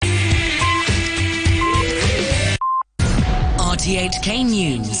RTHK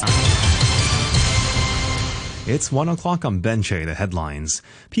News. It's 1 o'clock on Benche, the headlines.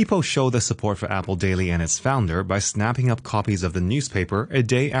 People show their support for Apple Daily and its founder by snapping up copies of the newspaper a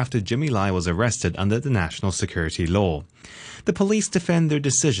day after Jimmy Lai was arrested under the national security law. The police defend their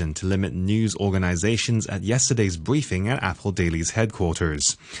decision to limit news organizations at yesterday's briefing at Apple Daily's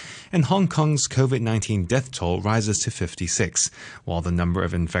headquarters. And Hong Kong's COVID-19 death toll rises to 56, while the number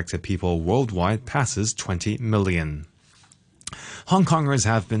of infected people worldwide passes 20 million. Hong Kongers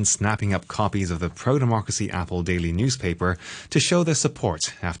have been snapping up copies of the pro-democracy Apple Daily newspaper to show their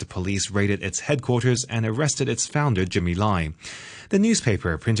support after police raided its headquarters and arrested its founder, Jimmy Lai. The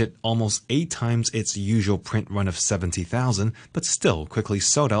newspaper printed almost 8 times its usual print run of 70,000, but still quickly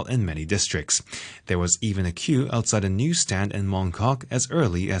sold out in many districts. There was even a queue outside a newsstand in Mong Kok as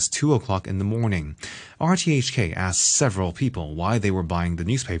early as 2 o'clock in the morning. RTHK asked several people why they were buying the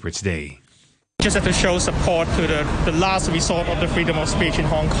newspaper today. Just have to show support to the last resort of the freedom of speech in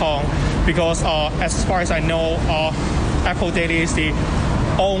Hong Kong, because as far as I know, Apple Daily is the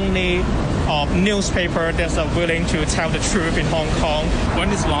only newspaper that's willing to tell the truth in Hong Kong.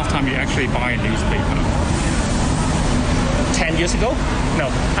 When is the last time you actually buy a newspaper? 10 years ago? No,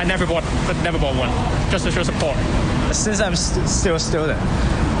 I never bought one, just to show support. Since I'm still a student,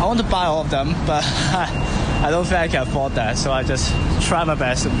 I want to buy all of them, but I don't think I can afford that, so I just try my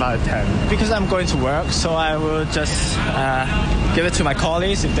best to buy 10. Because I'm going to work, so I will just give it to my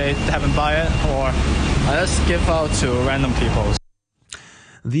colleagues if they haven't bought it, or I just give out to random people.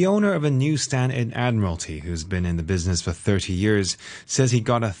 The owner of a newsstand in Admiralty, who's been in the business for 30 years, says he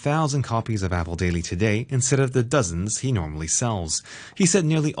got 1,000 copies of Apple Daily today instead of the dozens he normally sells. He said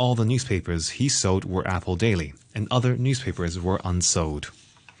nearly all the newspapers he sold were Apple Daily, and other newspapers were unsold.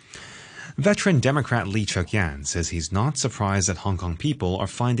 Veteran Democrat Lee Cheuk-yan says he's not surprised that Hong Kong people are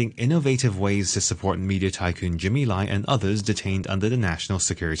finding innovative ways to support media tycoon Jimmy Lai and others detained under the national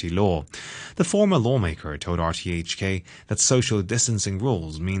security law. The former lawmaker told RTHK that social distancing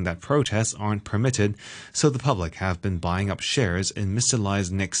rules mean that protests aren't permitted, so the public have been buying up shares in Mr.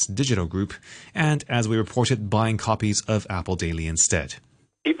 Lai's Next Digital Group and, as we reported, buying copies of Apple Daily instead.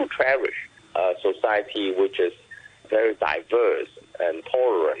 People cherish a society which is very diverse and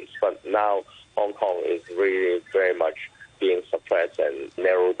tolerant, but now Hong Kong is really very much being suppressed and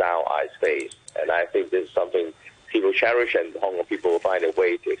narrowed down eye space. And I think this is something people cherish, and Hong Kong people will find a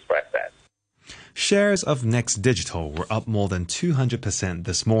way to express that. Shares of Next Digital were up more than 200%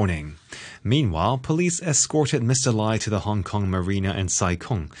 this morning. Meanwhile, police escorted Mr. Lai to the Hong Kong marina in Sai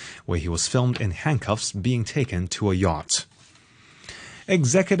Kung, where he was filmed in handcuffs being taken to a yacht.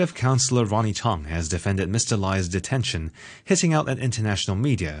 Executive Councillor Ronnie Tong has defended Mr. Lai's detention, hitting out at international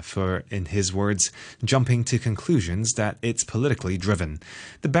media for, in his words, jumping to conclusions that it's politically driven.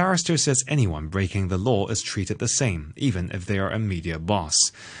 The barrister says anyone breaking the law is treated the same, even if they are a media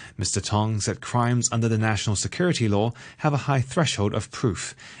boss. Mr. Tong said crimes under the national security law have a high threshold of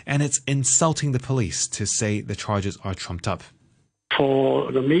proof, and it's insulting the police to say the charges are trumped up.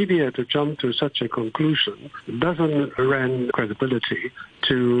 For the media to jump to such a conclusion doesn't lend credibility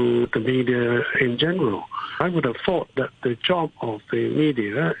to the media in general. I would have thought that the job of the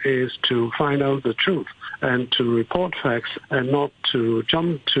media is to find out the truth and to report facts and not to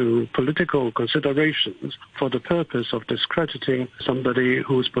jump to political considerations for the purpose of discrediting somebody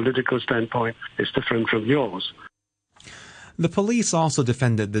whose political standpoint is different from yours. The police also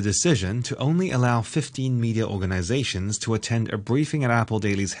defended the decision to only allow 15 media organizations to attend a briefing at Apple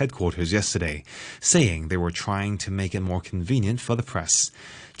Daily's headquarters yesterday, saying they were trying to make it more convenient for the press.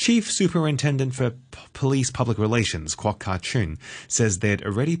 Chief Superintendent for Police Public Relations, Kwok Ka-chun, says they had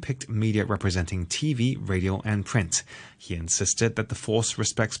already picked media representing TV, radio and print. He insisted that the force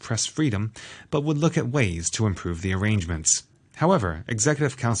respects press freedom, but would look at ways to improve the arrangements. However,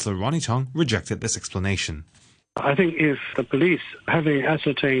 Executive Councillor Ronnie Tong rejected this explanation. I think if the police, having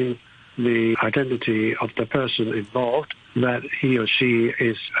ascertained the identity of the person involved, that he or she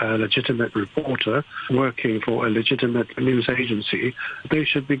is a legitimate reporter working for a legitimate news agency, they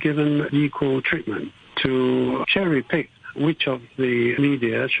should be given equal treatment. To cherry-pick which of the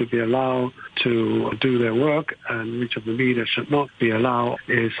media should be allowed to do their work and which of the media should not be allowed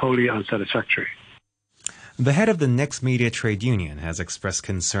is wholly unsatisfactory. The head of the Next Media Trade Union has expressed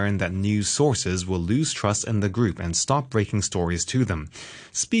concern that news sources will lose trust in the group and stop breaking stories to them.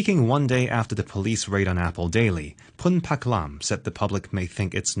 Speaking one day after the police raid on Apple Daily, Pun Pak Lam said the public may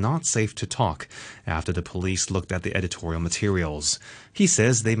think it's not safe to talk after the police looked at the editorial materials. He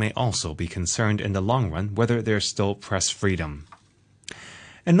says they may also be concerned in the long run whether there's still press freedom.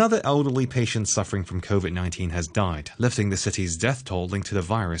 Another elderly patient suffering from COVID-19 has died, lifting the city's death toll linked to the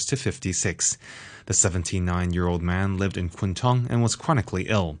virus to 56. The 79-year-old man lived in Kwun Tong and was chronically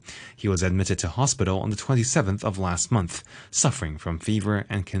ill. He was admitted to hospital on the 27th of last month, suffering from fever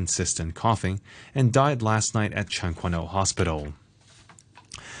and consistent coughing, and died last night at Chang Kwan O Hospital.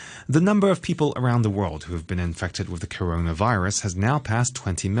 The number of people around the world who have been infected with the coronavirus has now passed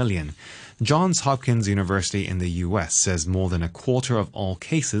 20 million. Johns Hopkins University in the U.S. says more than a quarter of all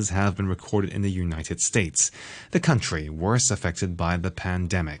cases have been recorded in the United States, the country worst affected by the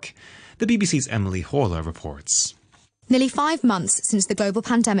pandemic. The BBC's Emily Horler reports. Nearly 5 months since the global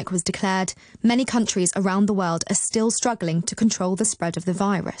pandemic was declared, many countries around the world are still struggling to control the spread of the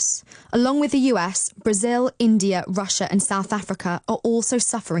virus. Along with the US, Brazil, India, Russia and South Africa are also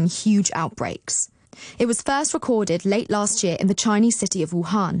suffering huge outbreaks. It was first recorded late last year in the Chinese city of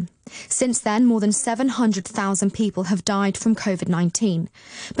Wuhan. Since then, more than 700,000 people have died from COVID-19.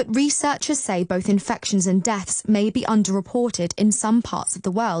 But researchers say both infections and deaths may be underreported in some parts of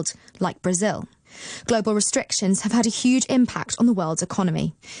the world, like Brazil. Global restrictions have had a huge impact on the world's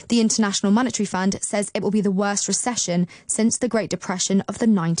economy. The International Monetary Fund says it will be the worst recession since the Great Depression of the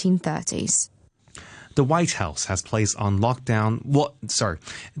 1930s. The White House has placed on lockdown.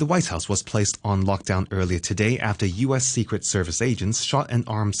 The White House was placed on lockdown earlier today after U.S. Secret Service agents shot an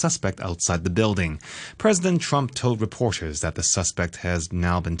armed suspect outside the building. President Trump told reporters that the suspect has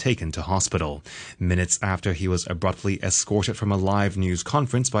now been taken to hospital. Minutes after he was abruptly escorted from a live news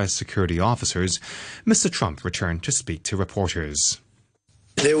conference by security officers, Mr. Trump returned to speak to reporters.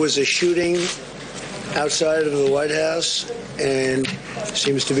 There was a shooting outside of the White House and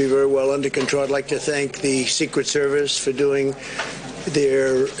seems to be very well under control. I'd like to thank the Secret Service for doing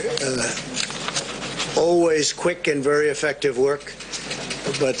their always quick and very effective work,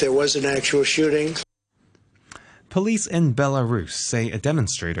 but there was an actual shooting. Police in Belarus say a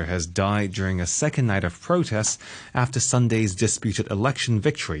demonstrator has died during a second night of protests after Sunday's disputed election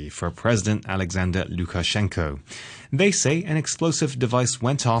victory for President Alexander Lukashenko. They say an explosive device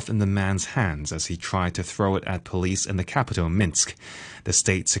went off in the man's hands as he tried to throw it at police in the capital, Minsk. The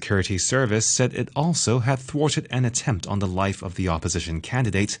State Security Service said it also had thwarted an attempt on the life of the opposition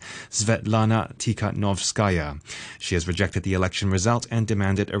candidate, Svetlana Tikhanovskaya. She has rejected the election result and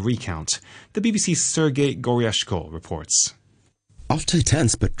demanded a recount. The BBC's Sergei Goryashko reports. After a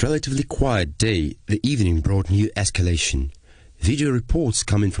tense but relatively quiet day, the evening brought new escalation. Video reports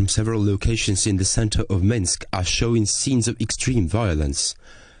coming from several locations in the center of Minsk are showing scenes of extreme violence.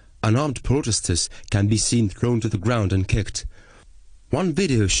 Unarmed protesters can be seen thrown to the ground and kicked. One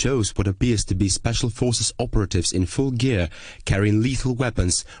video shows what appears to be special forces operatives in full gear carrying lethal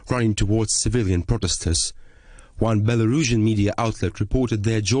weapons running towards civilian protesters. One Belarusian media outlet reported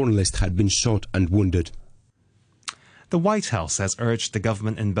their journalist had been shot and wounded. The White House has urged the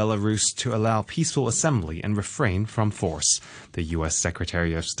government in Belarus to allow peaceful assembly and refrain from force. The U.S.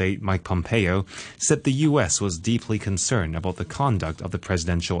 Secretary of State Mike Pompeo said the U.S. was deeply concerned about the conduct of the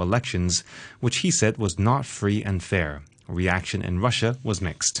presidential elections, which he said was not free and fair. Reaction in Russia was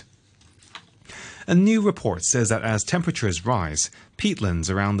mixed. A new report says that as temperatures rise, peatlands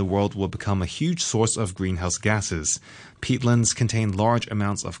around the world will become a huge source of greenhouse gases. Peatlands contain large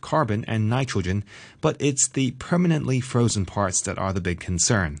amounts of carbon and nitrogen, but it's the permanently frozen parts that are the big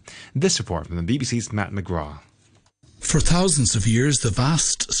concern. This report from the BBC's Matt McGraw. For thousands of years, the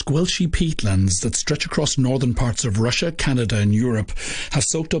vast, squelchy peatlands that stretch across northern parts of Russia, Canada and Europe have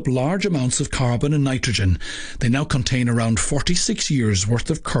soaked up large amounts of carbon and nitrogen. They now contain around 46 years' worth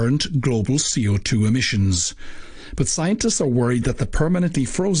of current global CO2 emissions. But scientists are worried that the permanently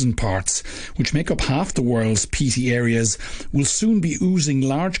frozen parts, which make up half the world's peaty areas, will soon be oozing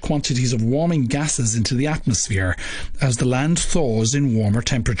large quantities of warming gases into the atmosphere as the land thaws in warmer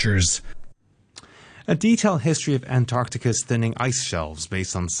temperatures. A detailed history of Antarctica's thinning ice shelves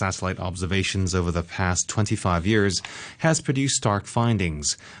based on satellite observations over the past 25 years has produced stark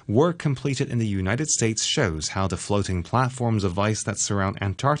findings. Work completed in the United States shows how the floating platforms of ice that surround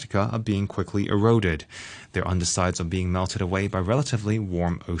Antarctica are being quickly eroded. Their undersides are being melted away by relatively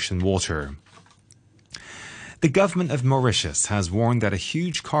warm ocean water. The government of Mauritius has warned that a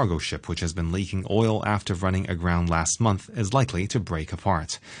huge cargo ship which has been leaking oil after running aground last month is likely to break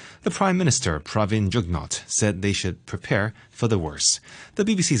apart. The Prime Minister, Pravin Jugnauth, said they should prepare for the worst. The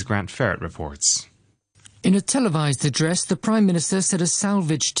BBC's Grant Ferret reports. In a televised address, the Prime Minister said a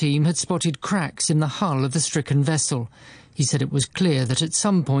salvage team had spotted cracks in the hull of the stricken vessel. He said it was clear that at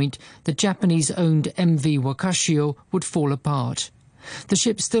some point the Japanese-owned MV Wakashio would fall apart. The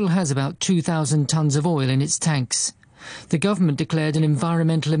ship still has about 2,000 tons of oil in its tanks. The government declared an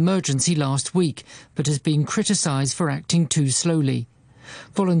environmental emergency last week, but has been criticised for acting too slowly.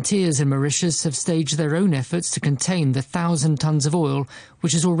 Volunteers in Mauritius have staged their own efforts to contain the 1,000 tons of oil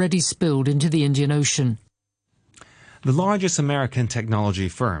which has already spilled into the Indian Ocean. The largest American technology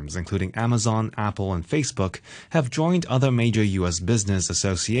firms, including Amazon, Apple, and Facebook, have joined other major U.S. business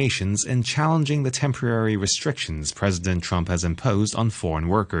associations in challenging the temporary restrictions President Trump has imposed on foreign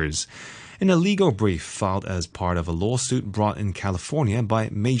workers. In a legal brief filed as part of a lawsuit brought in California by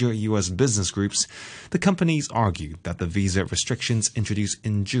major U.S. business groups, the companies argued that the visa restrictions introduced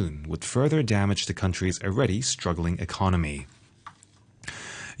in June would further damage the country's already struggling economy.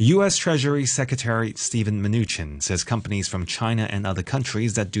 U.S. Treasury Secretary Steven Mnuchin says companies from China and other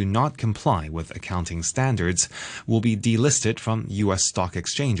countries that do not comply with accounting standards will be delisted from U.S. stock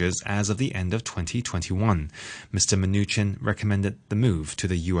exchanges as of the end of 2021. Mr. Mnuchin recommended the move to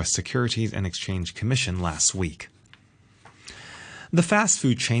the U.S. Securities and Exchange Commission last week. The fast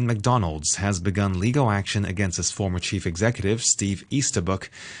food chain McDonald's has begun legal action against its former chief executive, Steve Easterbrook,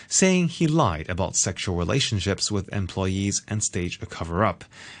 saying he lied about sexual relationships with employees and staged a cover-up.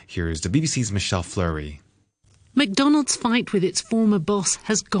 Here's the BBC's Michelle Fleury. McDonald's fight with its former boss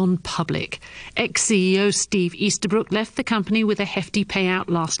has gone public. Ex-CEO Steve Easterbrook left the company with a hefty payout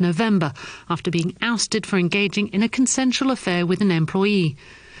last November after being ousted for engaging in a consensual affair with an employee.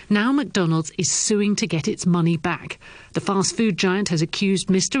 Now McDonald's is suing to get its money back. The fast food giant has accused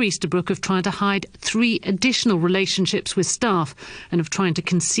Mr. Easterbrook of trying to hide 3 additional relationships with staff and of trying to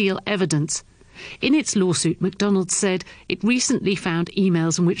conceal evidence. In its lawsuit, McDonald's said it recently found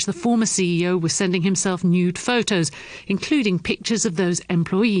emails in which the former CEO was sending himself nude photos, including pictures of those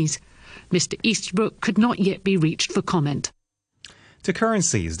employees. Mr. Easterbrook could not yet be reached for comment. To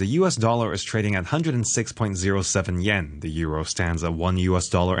currencies, the US dollar is trading at 106.07 yen. The euro stands at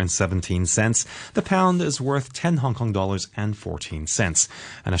 $1 and 17 cents. The pound is worth 10 Hong Kong dollars and 14 cents.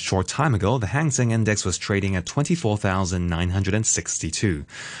 And a short time ago, the Hang Seng Index was trading at 24,962.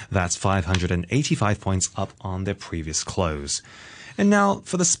 That's 585 points up on their previous close. And now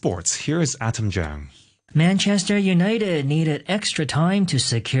for the sports, here is Atom Jung. Manchester United needed extra time to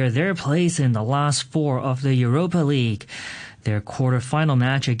secure their place in the last 4 of the Europa League. Their quarter-final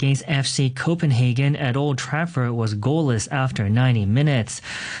match against FC Copenhagen at Old Trafford was goalless after 90 minutes.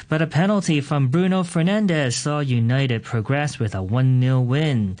 But a penalty from Bruno Fernandes saw United progress with a 1-0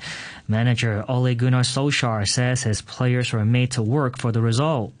 win. Manager Ole Gunnar Solskjaer says his players were made to work for the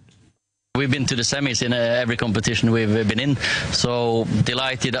result. We've been to the semis in every competition we've been in, so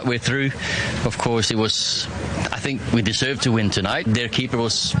delighted that we're through. Of course, I think we deserved to win tonight. Their keeper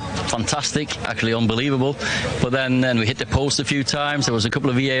was fantastic, actually unbelievable. But then we hit the post a few times. There was a couple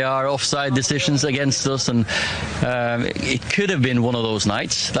of VAR offside decisions against us, and it could have been one of those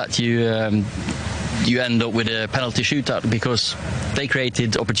nights that you end up with a penalty shootout because they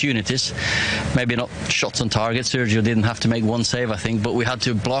created opportunities, maybe not shots on target. Sergio didn't have to make one save, I think, but we had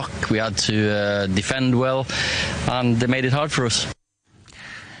to block, we had to defend well, and they made it hard for us.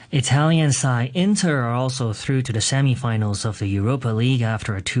 Italian side Inter are also through to the semi-finals of the Europa League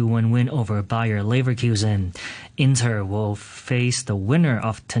after a 2-1 win over Bayer Leverkusen. Inter will face the winner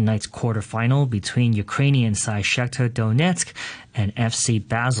of tonight's quarter-final between Ukrainian side Shakhtar Donetsk and FC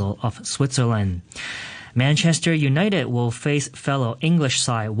Basel of Switzerland. Manchester United will face fellow English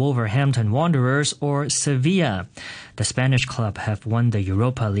side Wolverhampton Wanderers or Sevilla. The Spanish club have won the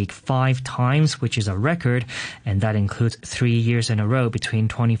Europa League 5 times, which is a record, and that includes 3 years in a row between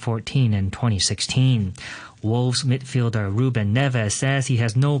 2014 and 2016. Wolves midfielder Ruben Neves says he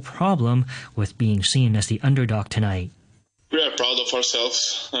has no problem with being seen as the underdog tonight. We are proud of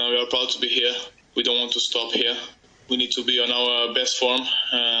ourselves. We are proud to be here. We don't want to stop here. We need to be on our best form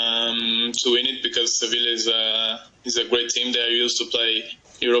to win it because Sevilla is a great team. They are used to play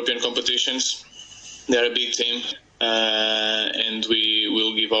European competitions. They are a big team, and we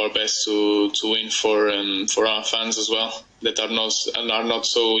will give our best to win for our fans as well that are not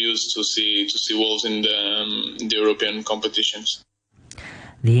so used to see Wolves in the European competitions.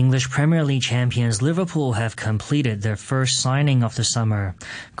 The English Premier League champions Liverpool have completed their first signing of the summer.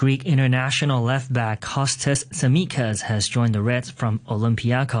 Greek international left-back Kostas Tsimikas has joined the Reds from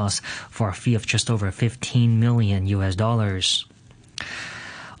Olympiacos for a fee of just over $15 million.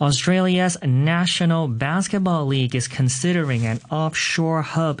 Australia's National Basketball League is considering an offshore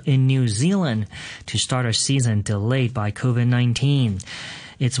hub in New Zealand to start a season delayed by COVID-19.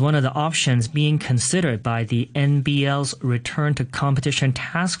 It's one of the options being considered by the NBL's Return to Competition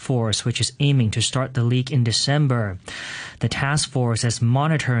Task Force, which is aiming to start the league in December. The task force is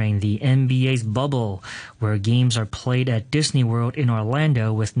monitoring the NBA's bubble, where games are played at Disney World in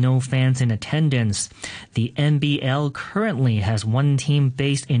Orlando with no fans in attendance. The NBL currently has one team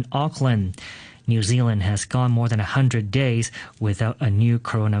based in Auckland. New Zealand has gone more than 100 days without a new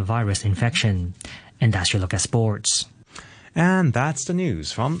coronavirus infection. And that's your look at sports. And that's the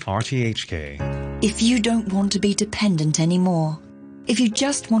news from RTHK. If you don't want to be dependent anymore, if you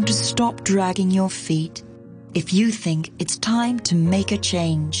just want to stop dragging your feet, if you think it's time to make a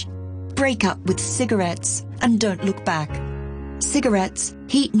change, break up with cigarettes and don't look back. Cigarettes,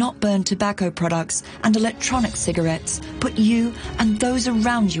 heat-not-burn tobacco products and electronic cigarettes put you and those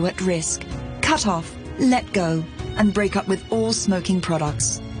around you at risk. Cut off, let go, and break up with all smoking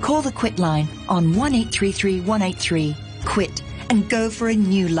products. Call the Quit line on 1833 183. Quit and go for a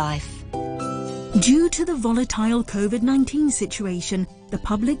new life. Due to the volatile COVID-19 situation, the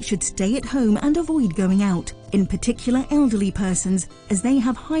public should stay at home and avoid going out, in particular elderly persons, as they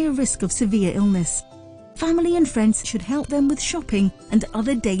have higher risk of severe illness. Family and friends should help them with shopping and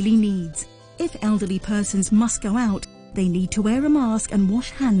other daily needs. If elderly persons must go out, they need to wear a mask and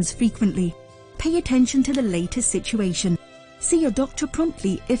wash hands frequently. Pay attention to the latest situation. See your doctor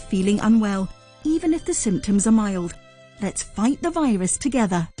promptly if feeling unwell, even if the symptoms are mild. Let's fight the virus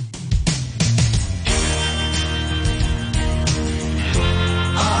together.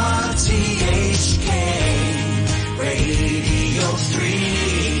 RTHK Radio 3.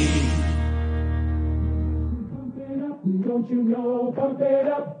 Don't you know, pump it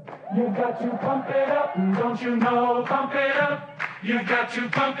up, you got to pump it up, don't you know, pump it up, you got to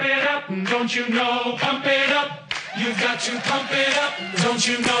pump it up, don't you know, pump it up, you got to pump it up, don't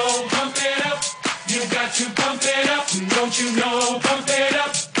you know, pump it up, you got to pump it up, don't you know, pump it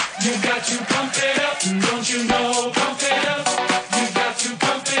up, you got to pump it up, don't you know, pump it up, you got to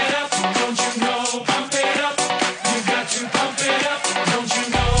pump it up, don't you know, pump it up, you got to pump it up, don't you know,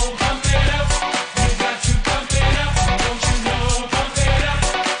 pump it up, you got to pump it up,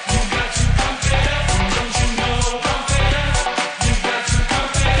 don't you know, pump it up,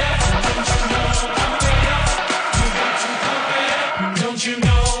 you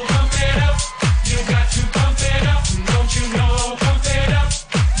got to pump it up, don't you know, pump it up, you got to pump it up, don't you know, pump it up, you got to pump it up, don't you know, pump it up,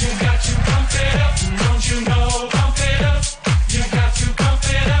 you got to pump it up, don't you know, pump it up, you got to pump it up, don't you know, pump it up, you got to pump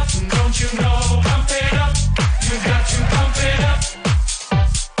it up, don't you know, pump it up, you got to pump it up.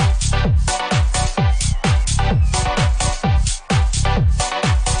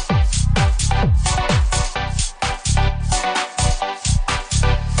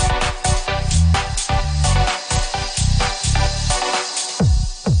 Don't you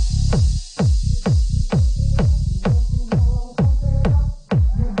know,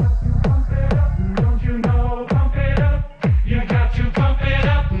 pump it up, you got to pump it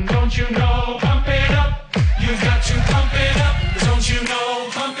up, don't you know, pump it up, you got to pump it up, don't you know,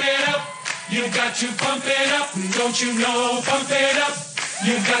 pump it up, you got to pump it up, don't you know, pump it up,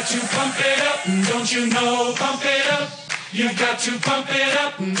 you got to pump it up, don't you know, pump it up, you got to pump it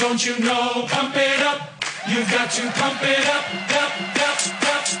up, don't you know, pump it up, you got to pump it up, up, up, up,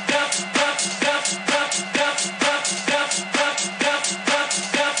 up, up, up, up, up, up, up, up, up,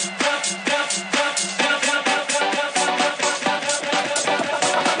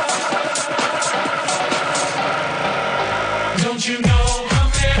 don't you know,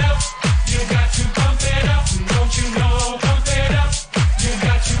 pump it up, you got to pump it up, don't you know, pump it up, you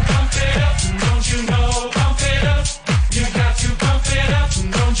got to pump it up, don't you know, pump it up, you got to pump it up,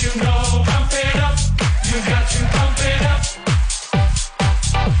 don't you know, pump it up, you got to pump it up.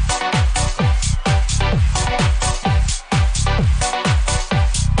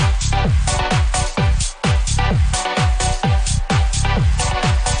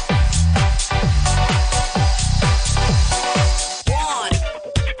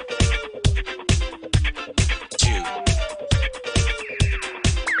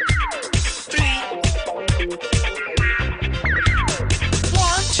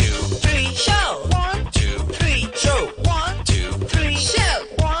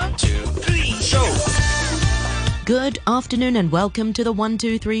 Good afternoon and welcome to the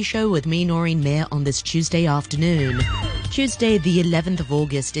 123 show with me, Noreen Mayer, on this Tuesday afternoon. Tuesday, the 11th of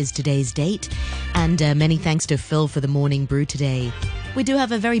August is today's date, and many thanks to Phil for the morning brew today. We do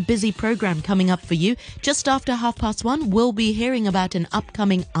have a very busy program coming up for you. Just after 1:30, we'll be hearing about an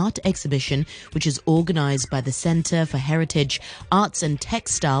upcoming art exhibition which is organised by the Centre for Heritage Arts and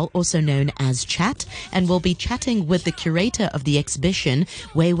Textile, also known as CHAT, and we'll be chatting with the curator of the exhibition,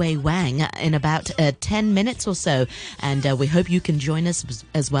 Wei Wei Wang, in about 10 minutes or so. And we hope you can join us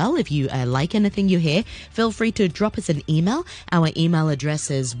as well. If you like anything you hear, feel free to drop us an email. Our email address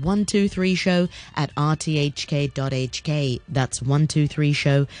is 123show@rthk.hk. That's 123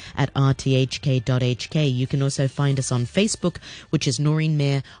 123show at rthk.hk. You can also find us on Facebook, which is Noreen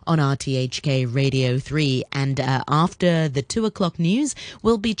Mayer on RTHK Radio 3. And after the 2 o'clock news,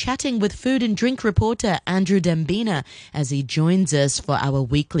 we'll be chatting with food and drink reporter Andrew Dembina as he joins us for our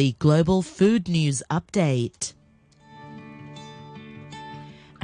weekly Global Food News Update.